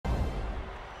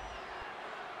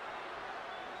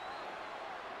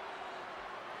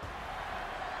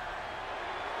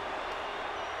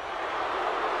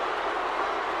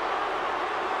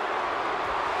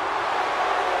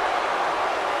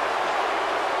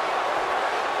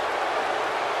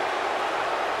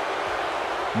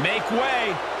Make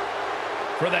way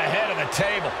for the head of the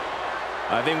table.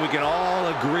 I think we can all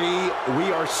agree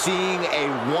we are seeing a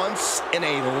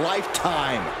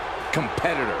once-in-a-lifetime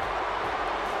competitor.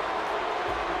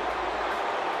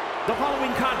 The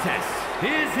following contest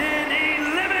is an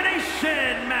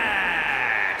elimination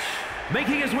match.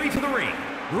 Making his way to the ring,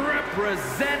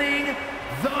 representing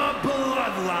the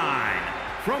Bloodline,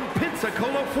 from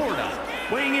Pensacola, Florida,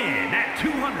 weighing in at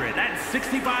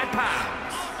 265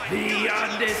 pounds, the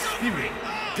undisputed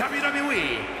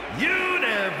WWE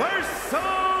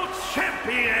Universal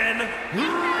Champion,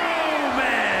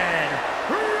 Roman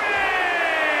Reigns.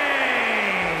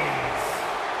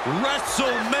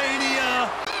 WrestleMania,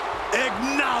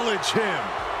 acknowledge him.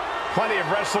 Plenty of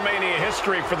WrestleMania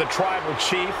history for the Tribal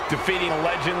Chief, defeating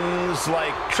legends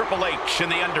like Triple H and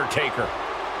The Undertaker.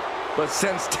 But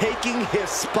since taking his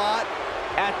spot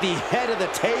at the head of the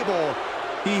table,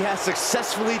 he has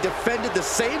successfully defended the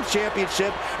same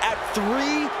championship at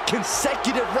 3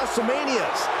 consecutive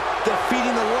WrestleManias,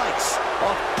 defeating the likes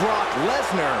of Brock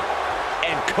Lesnar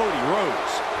and Cody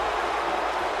Rhodes.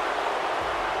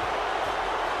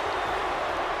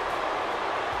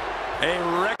 A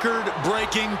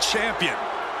record-breaking champion,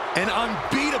 an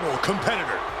unbeatable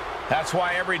competitor. That's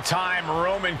why every time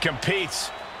Roman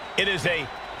competes, it is a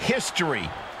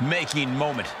history-making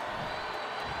moment.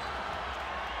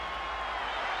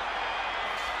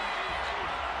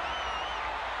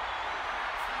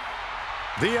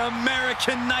 The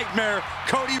American Nightmare,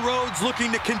 Cody Rhodes,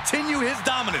 looking to continue his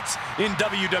dominance in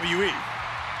WWE.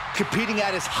 Competing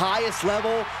at his highest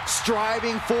level,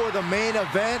 striving for the main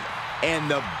event and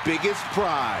the biggest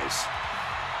prize.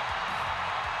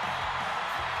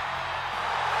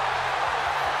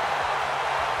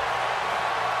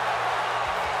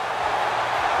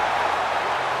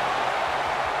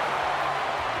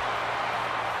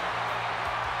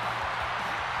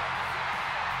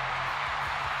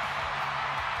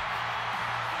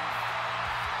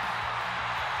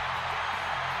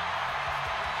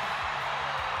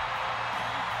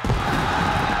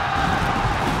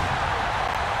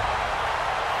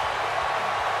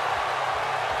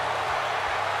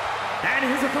 And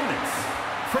his opponents,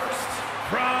 first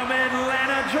from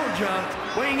Atlanta, Georgia,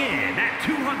 weighing in at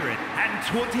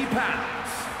 220 pounds,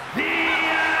 the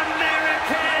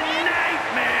American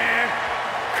Nightmare,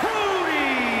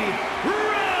 Cody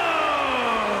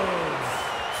Rhodes.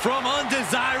 From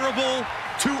undesirable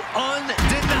to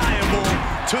undeniable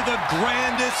to the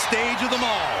grandest stage of them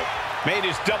all. Made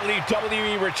his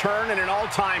WWE return in an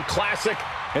all-time classic.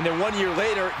 And then 1 year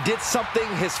later, did something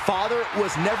his father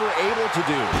was never able to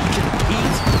do.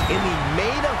 Compete in the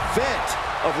main event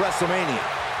of WrestleMania.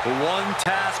 One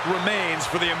task remains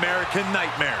for the American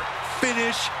Nightmare.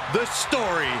 Finish the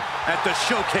story at the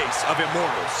Showcase of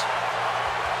Immortals.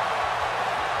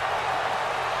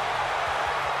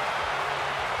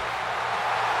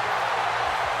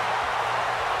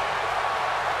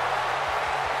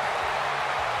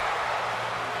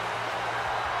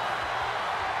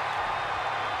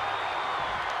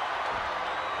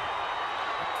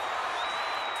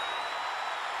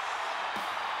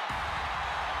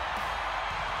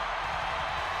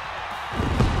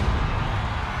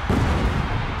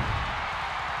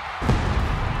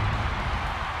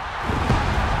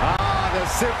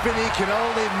 Symphony can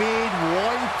only mean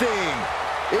one thing.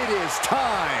 It is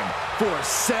time for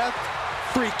Seth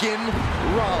freaking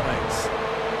Rollins.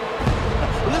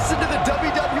 Listen to the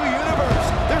WWE Universe.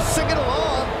 They're singing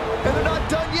along, and they're not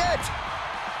done yet.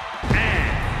 And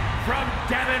from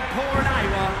Davenport,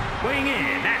 Iowa, weighing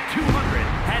in at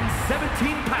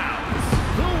 217 pounds,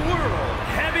 the World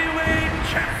Heavyweight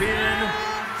Champion,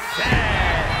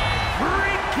 Seth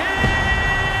freaking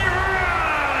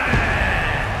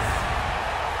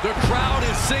The crowd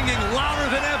is singing louder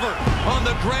than ever on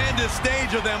the grandest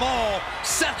stage of them all.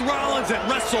 Seth Rollins at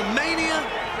WrestleMania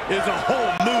is a whole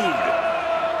mood.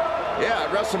 Yeah, at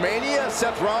WrestleMania,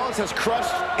 Seth Rollins has crushed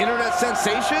internet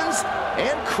sensations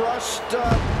and crushed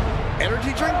energy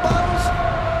drink bottles.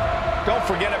 Don't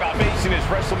forget about facing his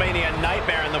WrestleMania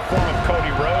nightmare in the form of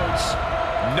Cody Rhodes.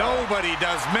 Nobody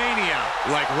does Mania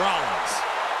like Rollins.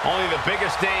 Only the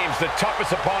biggest names, the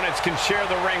toughest opponents can share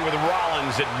the ring with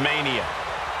Rollins at Mania.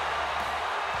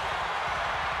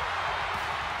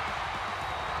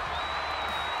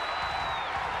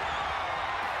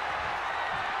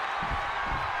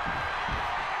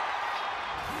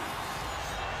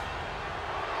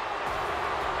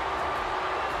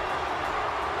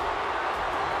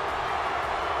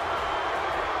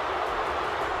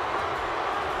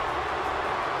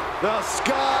 The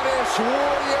Scottish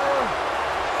Warrior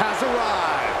has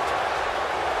arrived.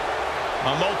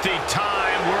 A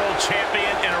multi-time world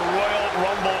champion and a Royal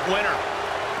Rumble winner.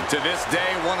 To this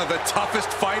day, one of the toughest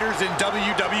fighters in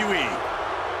WWE.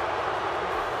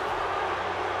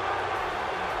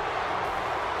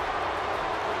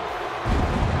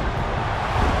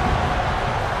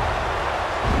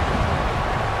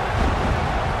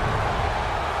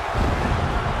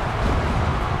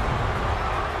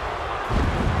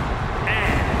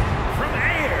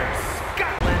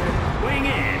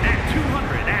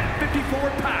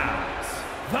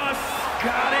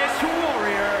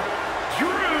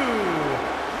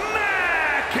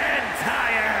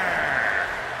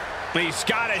 The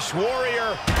Scottish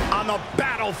Warrior on the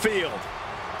battlefield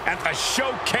at the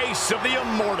showcase of the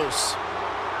Immortals.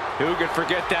 Who could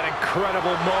forget that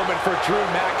incredible moment for Drew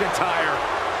McIntyre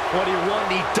when he won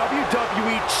the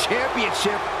WWE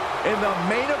Championship in the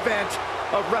main event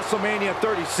of WrestleMania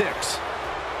 36.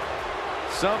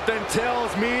 Something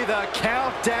tells me the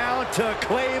countdown to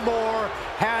Claymore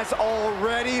has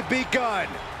already begun.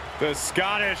 The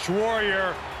Scottish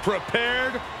Warrior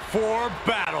prepared for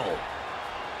battle.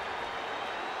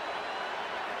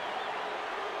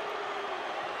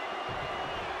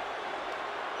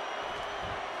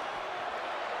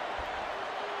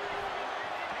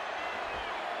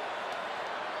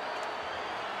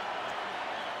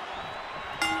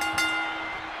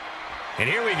 And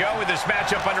here we go with this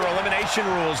matchup under elimination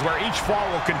rules, where each fall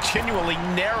will continually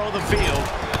narrow the field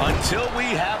until we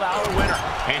have our winner.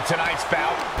 In tonight's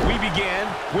bout, we begin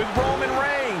with Roman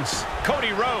Reigns,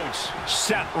 Cody Rhodes,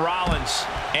 Seth Rollins,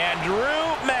 and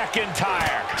Drew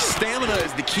McIntyre. Stamina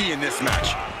is the key in this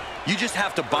match. You just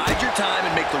have to bide your time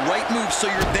and make the right move so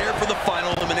you're there for the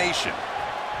final elimination.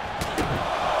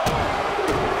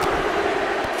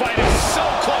 Fight is so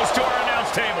close to our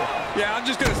announce table. Yeah, I'm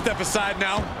just going to step aside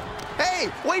now.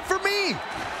 Hey, wait for me!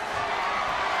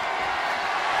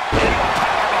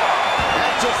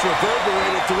 That just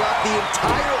reverberated throughout the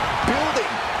entire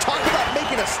building. Talk about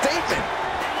making a statement.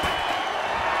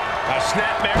 A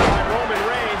snapmare by Roman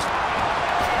Reigns.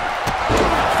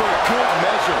 For good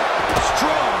measure.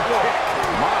 Strong kick.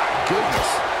 My goodness.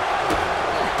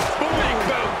 Big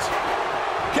boot.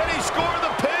 Can he score the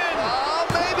pin?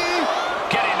 Maybe.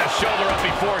 Getting the shoulder up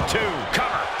before two.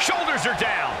 Cover. Shoulders are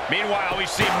down. Meanwhile, we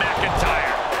see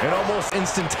McIntyre. An almost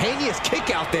instantaneous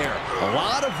kick out there. A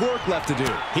lot of work left to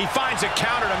do. He finds a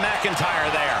counter to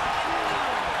McIntyre there.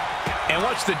 And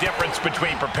what's the difference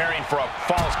between preparing for a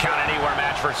Falls Count Anywhere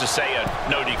match versus, say, a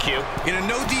no DQ? In a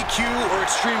no DQ or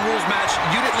Extreme Rules match,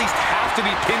 you'd at least have to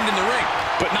be pinned in the ring.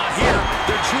 But not here.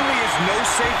 There truly is no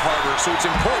safe harbor, so it's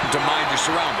important to mind your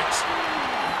surroundings.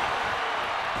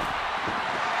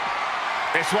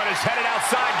 This one is headed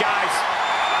outside, guys.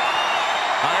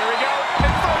 Here we go.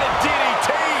 In front of DDT.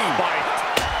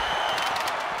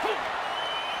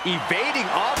 Evading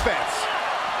offense.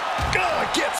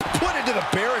 Gets put into the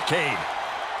barricade.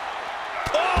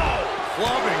 Oh!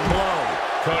 Clubbing blow.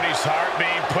 Cody's heart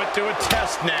being put to a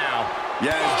test now.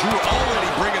 Yeah, Drew already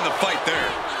bringing the fight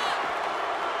there.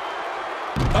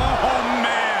 Oh,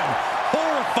 man.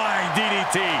 Horrifying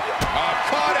DDT.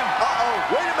 Caught him.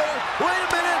 Wait a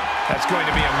minute. That's going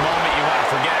to be a moment you want to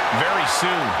forget very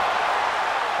soon.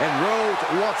 And Rhodes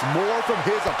wants more from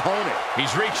his opponent.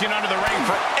 He's reaching under the ring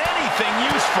for anything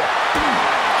useful.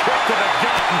 Kick to the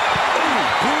gut.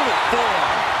 Brutal forearm.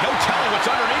 No telling what's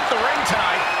underneath the ring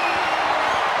tonight.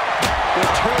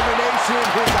 Determination in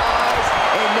his eyes,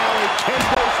 and now a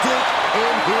kendo stick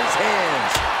in his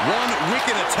hands. One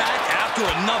wicked attack after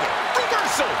another.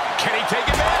 Reversal. Can he take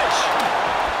advantage?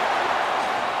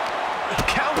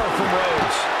 Counter from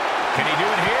Rhodes. Can he do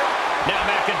it here? Now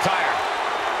McIntyre.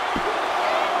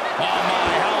 Oh my,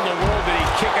 how in the world did he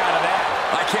kick out of that?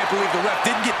 I can't believe the ref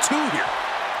didn't get two here.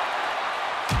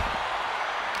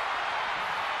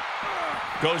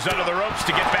 Goes under the ropes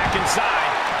to get back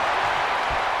inside.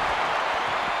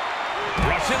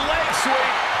 Russian leg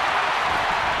sweep.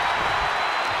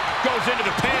 Goes into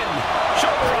the pin.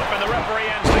 Shoulder up, and the referee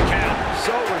ends the count.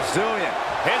 So resilient.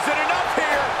 Is it enough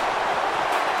here?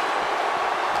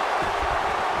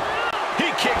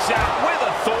 He kicks out with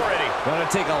authority. Gonna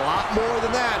take a lot more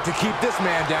than that to keep this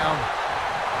man down.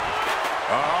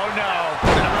 Oh no.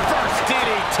 And a reverse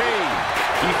DDT.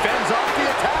 He fends off the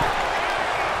attack.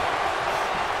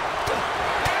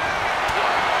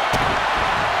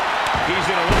 He's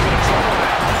in a little bit of trouble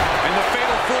now. And the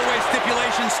fatal four-way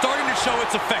stipulation starting to show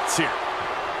its effects here.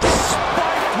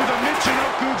 Spiked with a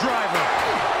Michinoku driver.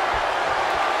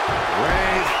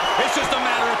 Reigns. It's just a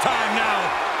matter of time now.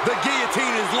 The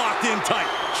guillotine is locked in tight.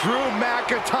 Drew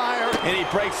McIntyre. And he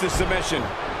breaks the submission.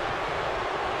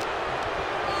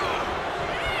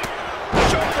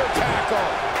 Shoulder tackle.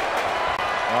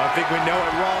 I think we know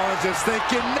what Rollins is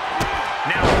thinking.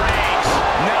 Now Reigns.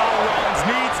 Now Rollins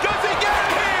needs. Does he get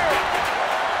it here?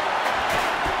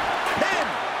 10.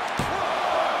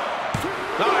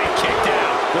 Oh, he kicked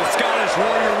out. The Scottish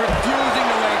Warrior refusing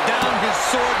to lay down his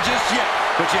sword just yet.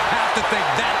 But you have to think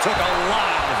that took a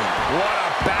lot out of him. What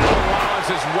a battle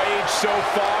Rollins has waged so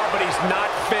far, but he's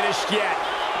not finished yet.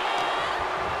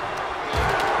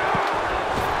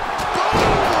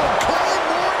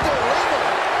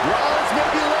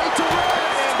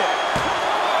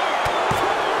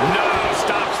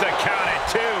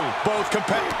 Both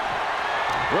competitive.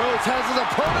 Rhodes has his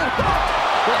opponent.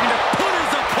 Looking to put his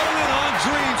opponent on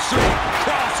Dream Street.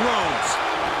 Crossroads.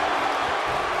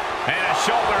 And a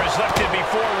shoulder is lifted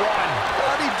before one.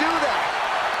 How did he do that?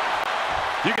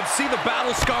 You can see the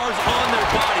battle scars on their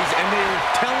bodies, and they are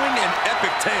telling an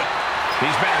epic tale.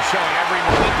 These men are showing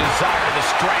everyone the desire, the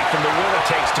strength, and the will it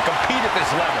takes to compete at this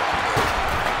level.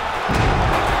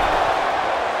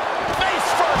 Face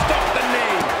first off the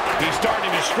knee. He's starting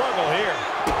to struggle here.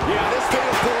 Yeah, this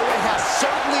fatal four-way has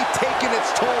certainly taken its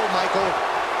toll, Michael.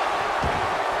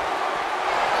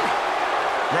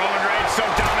 Roman Reigns so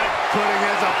dominant. Putting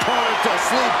his opponent to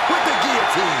sleep with the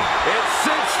guillotine. It's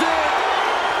cinched in.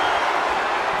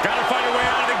 Gotta find a way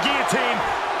out of the guillotine.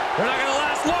 They're not gonna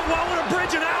last long. Why would a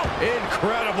bridge it out?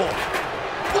 Incredible.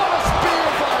 What a spear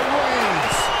by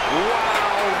Reigns.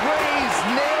 Wow, Reigns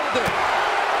nailed it.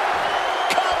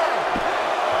 Cover.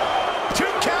 2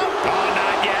 count. Oh,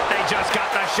 not yet. They just got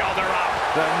the shoulder up.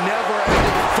 The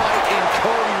never-ending fight in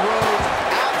Cody Rhodes.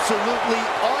 Absolutely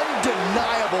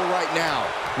undeniable right now.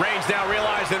 Reigns now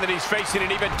realizing that he's facing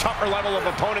an even tougher level of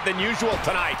opponent than usual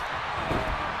tonight.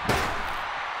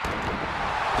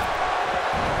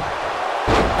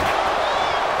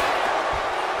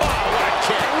 Oh, what a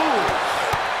kick. Ooh.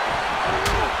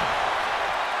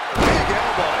 Big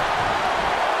elbow.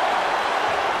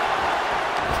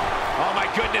 Oh, my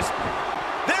goodness.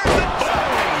 There's the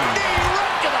knee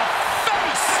right to the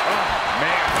face. Oh,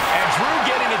 man. And Drew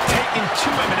getting it taken to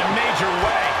him in a major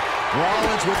way.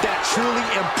 Rollins with that truly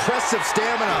impressive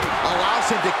stamina allows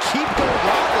him to keep going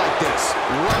on like this.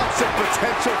 Lots of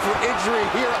potential for injury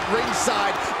here at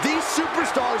ringside. These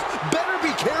superstars better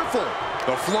be careful.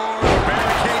 The floor, the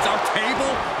barricades, our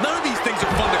table, none of these things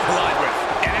are fun to collide with.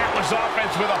 And that was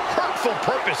offense with a hurtful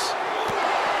purpose.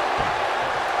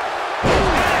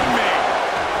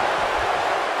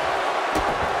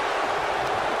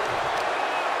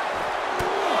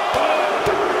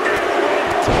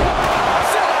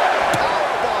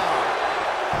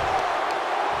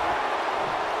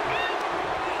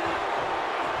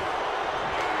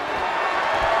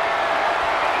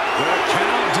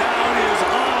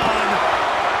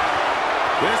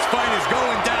 This fight is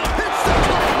going down. Hits the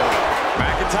combo.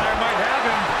 McIntyre might have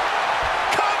him.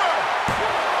 Cover.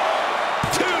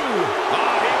 2.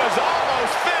 Oh, he was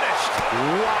almost finished.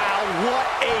 Wow, what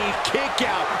a kick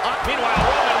out. Meanwhile,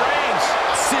 Roman Reigns.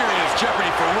 Serious jeopardy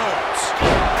for Rhodes.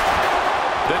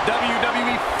 The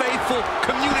WWE faithful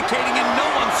communicating in no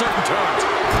uncertain terms.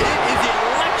 It is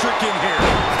electric in here.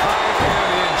 I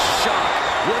am in shock.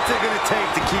 What's it going to take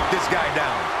to keep this guy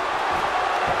down?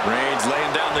 Reigns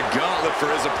laying down the gauntlet for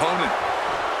his opponent.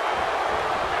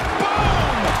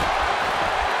 Boom!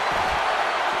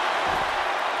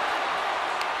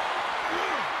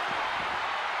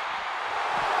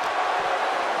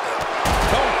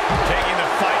 Oh, taking the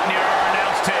fight near our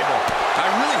announce table. I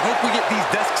really hope we get these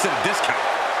desks at a discount.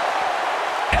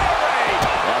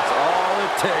 That's all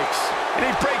it takes. And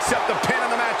he breaks up the pin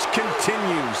and the match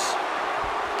continues.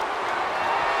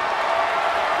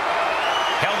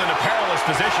 Held in a perilous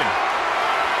position.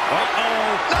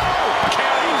 Uh-oh. No!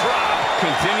 Carry drop.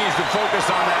 Continues to focus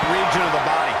on that region of the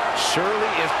body.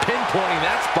 Shirley is pinpointing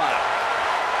that spot.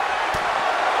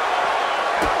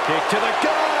 Kick to the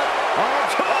gut.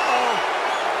 Uh-oh.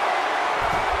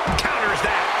 Counters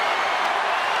that.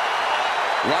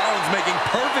 Rollins making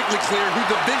perfectly clear who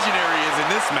the visionary is in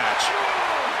this match.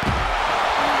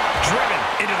 Driven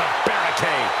into the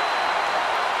barricade.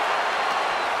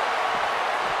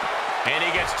 And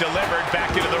he gets delivered back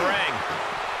into the ring.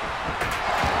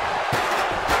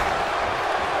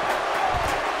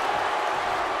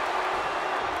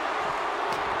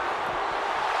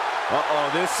 Uh-oh,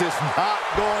 this is not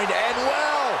going to end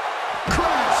well.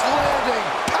 Crash landing,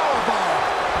 powerbomb.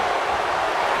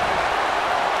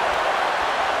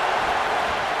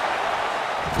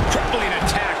 Crippling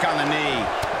attack on the knee.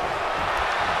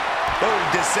 Oh,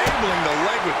 disabling the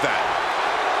leg with that.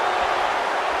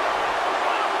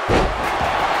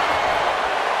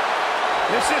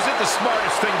 This isn't the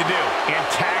smartest thing to do,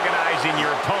 antagonizing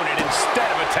your opponent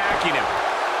instead of attacking him.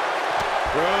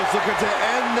 Rhodes looking to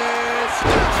end this.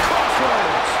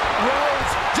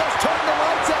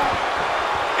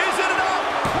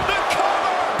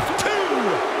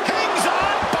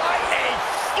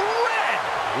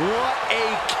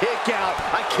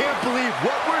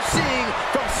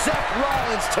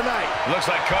 Rollins tonight. Looks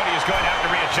like Cody is going to have to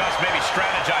readjust, maybe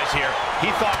strategize here. He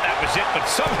thought that was it, but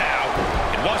somehow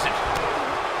it wasn't.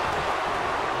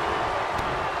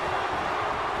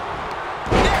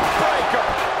 Neckbreaker.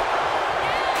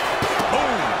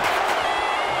 Boom.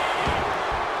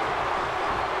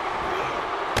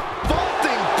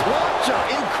 Vaulting plancha.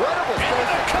 Incredible. Into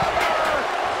the cover.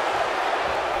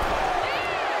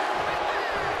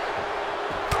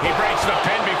 He breaks the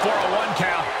pin before a 1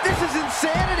 count. This is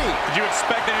insanity. Did you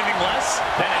expect anything less?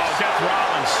 Then it's Seth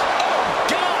Rollins.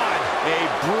 Oh, God. A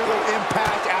brutal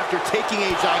impact after taking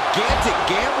a gigantic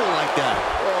gamble like that.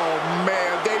 Oh,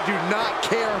 man. They do not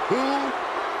care who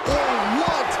or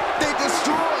what they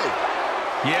destroy.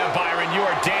 Yeah, Byron, you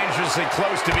are dangerously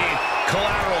close to being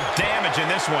collateral damage in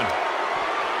this one.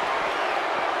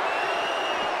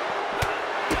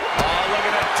 Oh, look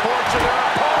at that torture their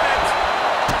opponent.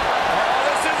 Oh,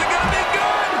 this isn't going to be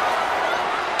good.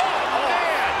 Oh,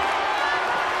 man.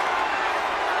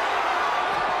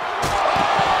 Oh,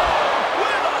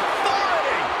 with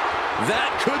authority.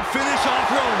 That could finish off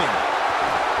Roman.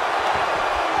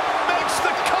 Makes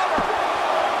the cover.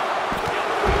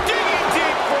 Digging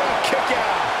deep for a kick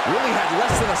out. Really had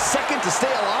less than a second to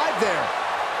stay alive there.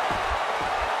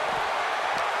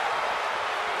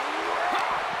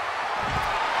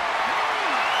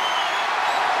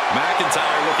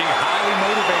 McIntyre looking highly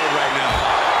motivated right now.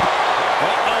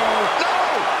 Uh-oh. No!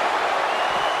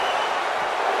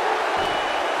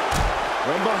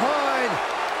 From behind.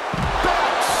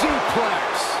 Back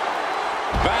suplex.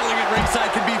 Battling at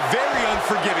ringside can be very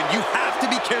unforgiving. You have to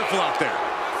be careful out there.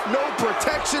 No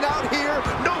protection out here.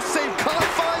 No safe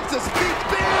confines to speak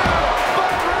there.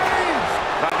 But Reigns.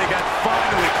 I think that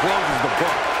finally closes the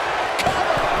book.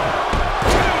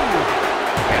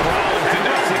 And Rollins did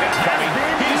not see that coming.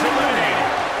 He's eliminated.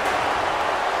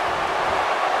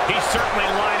 He's certainly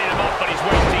lining him up, but he's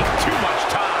wasting too much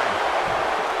time.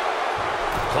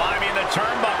 Climbing the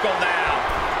turnbuckle now.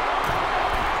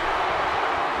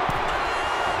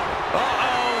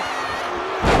 Uh-oh.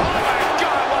 Oh, my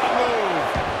God, what a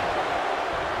move.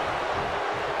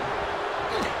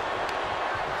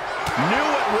 Knew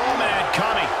what Roman had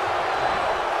coming.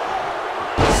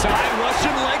 Side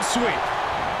Russian leg sweep.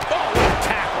 Oh, what a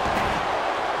tackle.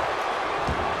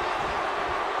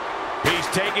 He's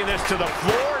taking this to the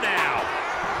floor now.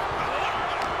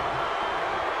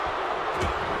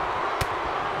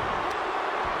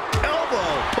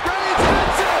 Elbow. Reigns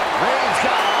hits it. Reigns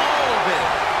got all of it.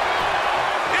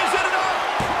 Is it enough?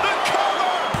 The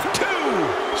cover.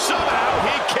 2. Somehow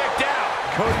he kicked out.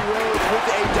 Cody Rhodes with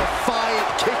a defiant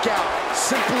kick out.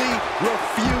 Simply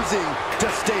refusing to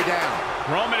stay down.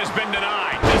 Roman has been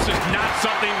denied. This is not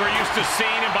something we're used to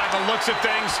seeing, and by the looks of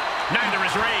things, neither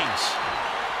is Reigns.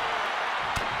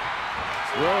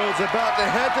 Rhodes about to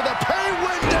head to the pay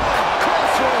window.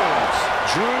 Crossroads.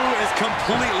 Drew is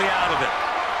completely out of it.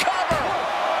 Cover.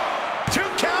 2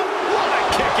 count. What a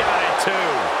kick out at 2.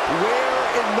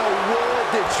 Where in the world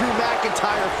did Drew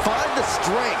McIntyre find the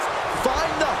strength,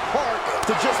 find the heart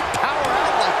to just power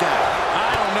out like that?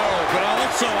 I don't know, but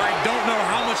also I don't know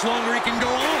how much longer he can go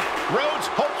on.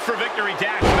 Rhodes hopes for victory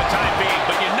dash for the time being,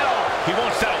 but you know he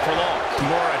won't settle for long.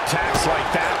 More attacks like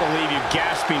that will leave you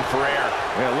gasping for air.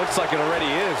 Yeah, it looks like it already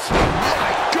is.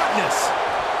 My goodness!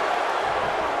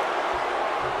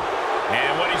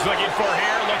 And what he's looking for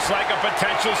here looks like a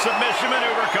potential submission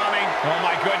maneuver coming. Oh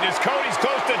my goodness, Cody's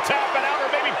close to tapping out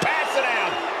or maybe passing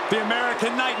out. The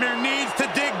American Nightmare needs to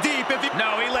dig deep if he...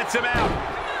 No, he lets him out.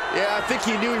 Yeah, I think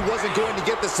he knew he wasn't going to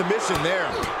get the submission there.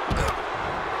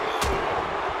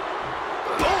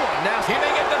 Oh, now he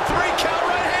may get the 3 count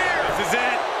right here. This is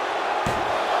it.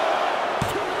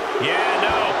 Yeah,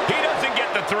 no, he doesn't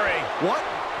get the 3. What?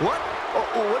 What?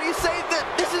 What do you say?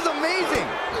 This is amazing.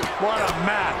 What a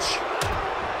match.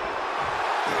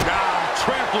 Now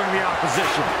trampling the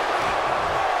opposition.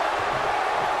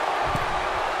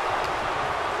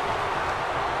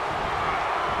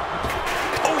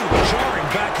 Oh, jarring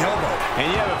back elbow.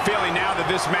 And you have a feeling now that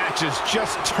this match has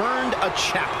just turned a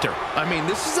chapter. I mean,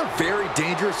 this is a very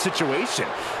dangerous situation.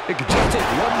 It could just take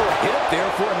one more hit up there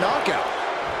for a knockout.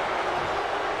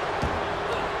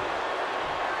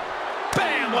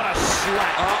 Bam, what a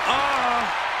slap.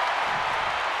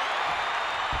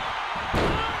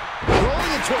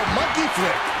 Rolling into a monkey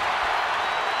flip.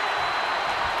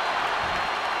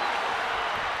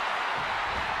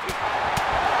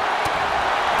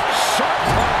 Sharp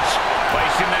punch.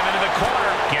 Placing them into the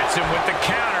corner. Gets him with the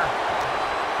counter.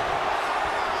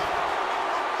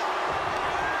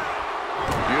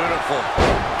 Beautiful.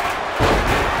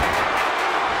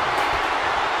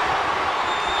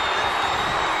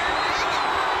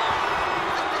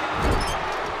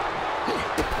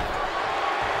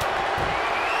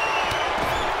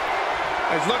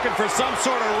 is looking for some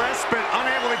sort of respite,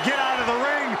 unable to get out of the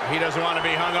ring. He doesn't want to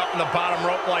be hung up in the bottom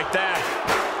rope like that.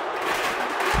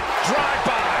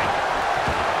 Drive-by.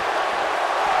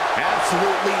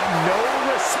 Absolutely no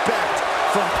respect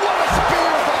from what a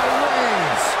spear by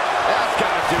Reigns. That's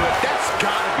got to do it. That's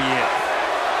got to be it.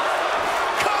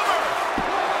 Cover.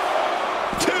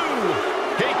 2.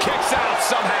 He kicks out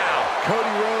somehow.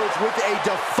 Cody Rhodes with a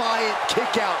defiant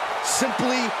kick out,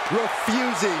 simply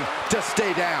refusing to stay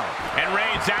down. And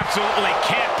Reigns absolutely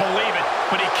can't believe it,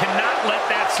 but he cannot let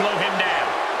that slow him down.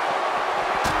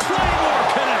 Claymore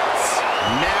connects.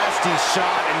 Nasty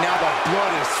shot, and now the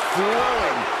blood is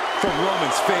flowing from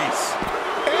Roman's face.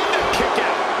 And a kick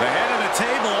out. The head of the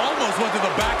table almost went to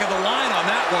the back of the line on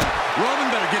that one. Roman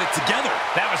better get it together.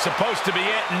 That was supposed to be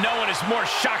it. No one is more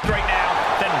shocked right now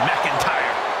than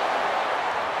McIntyre.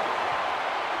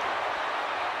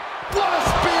 What a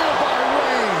spear by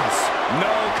Reigns!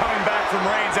 No coming back from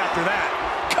Reigns after that.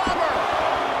 Cover!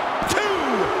 2!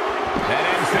 That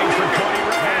ends things for Cody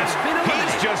Rhodes.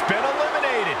 He's just been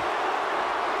eliminated.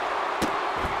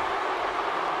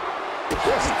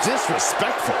 That's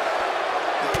disrespectful.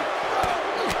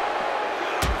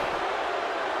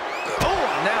 Oh,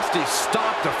 a nasty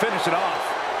stop to finish it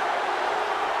off.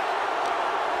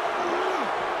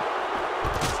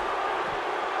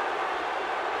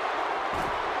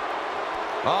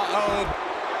 Uh-oh.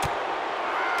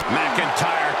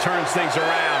 McIntyre turns things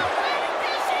around.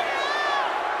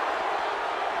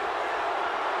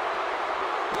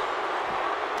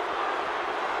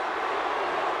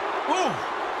 Ooh.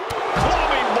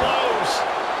 Clubbing blows.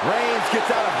 Reigns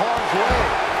gets out of harm's way.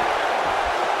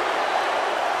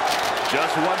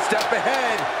 Just one step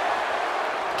ahead.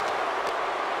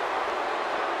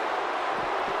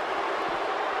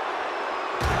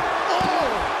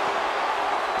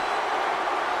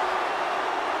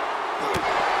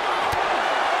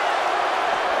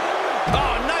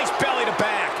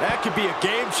 That could be a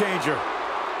game changer.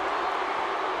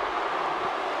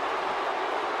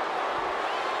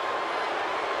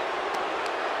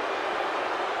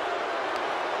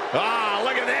 Ah,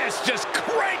 look at this, just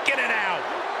cranking it out.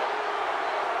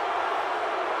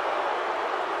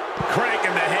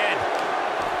 Cranking the head.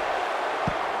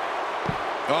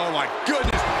 Oh, my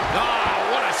goodness. Ah,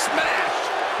 what a smash.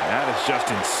 That is just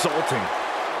insulting.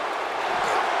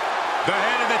 The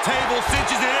head of the table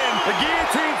cinches it in. The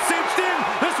guillotine cinched in.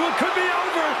 This one could be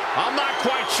over. I'm not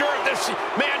quite sure if this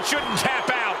man shouldn't tap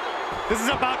out. This is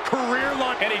about career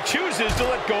luck. And he chooses to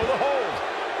let go of the hold.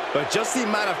 But just the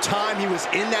amount of time he was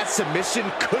in that submission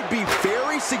could be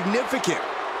very significant.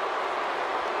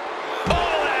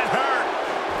 Oh, that hurt.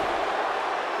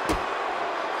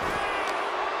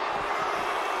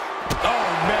 Oh,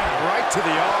 man, right to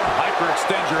the arm.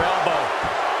 Hyperextend your elbow.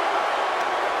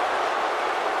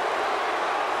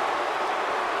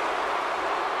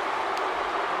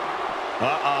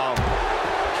 Uh-oh.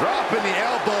 Dropping the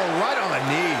elbow right on the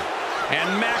knee. And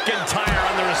McIntyre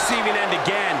on the receiving end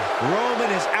again.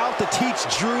 Roman is out to teach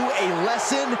Drew a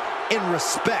lesson in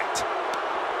respect.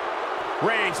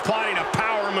 Reigns plotting a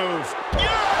power move.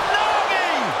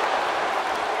 Uranagi!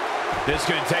 This is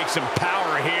going to take some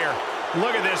power here.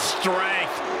 Look at this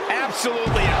strength.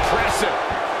 Absolutely impressive.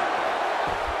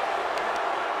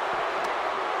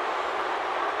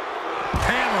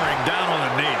 Hammering down on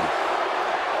the knee.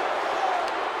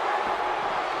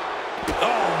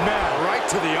 Oh, man, right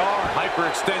to the arm.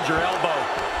 Hyperextend your elbow.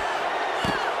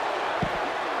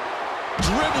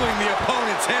 Dribbling the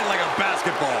opponent's head like a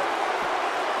basketball.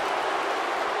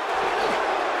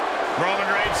 Roman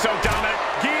Reigns so dominant.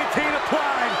 Guillotine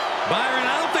applied. Byron,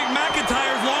 I don't think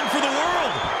McIntyre's long for the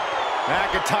world.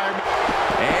 McIntyre.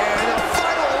 And a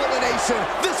final elimination.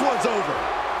 This one's over.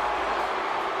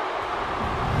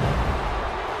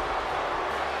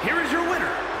 Here is your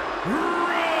winner,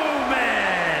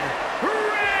 Roman Reigns.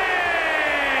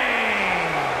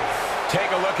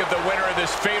 Take a look at the winner of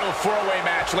this fatal four-way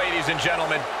match, ladies and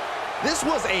gentlemen. This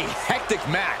was a hectic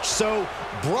match, so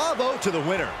bravo to the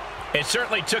winner. It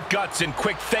certainly took guts and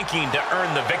quick thinking to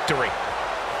earn the victory.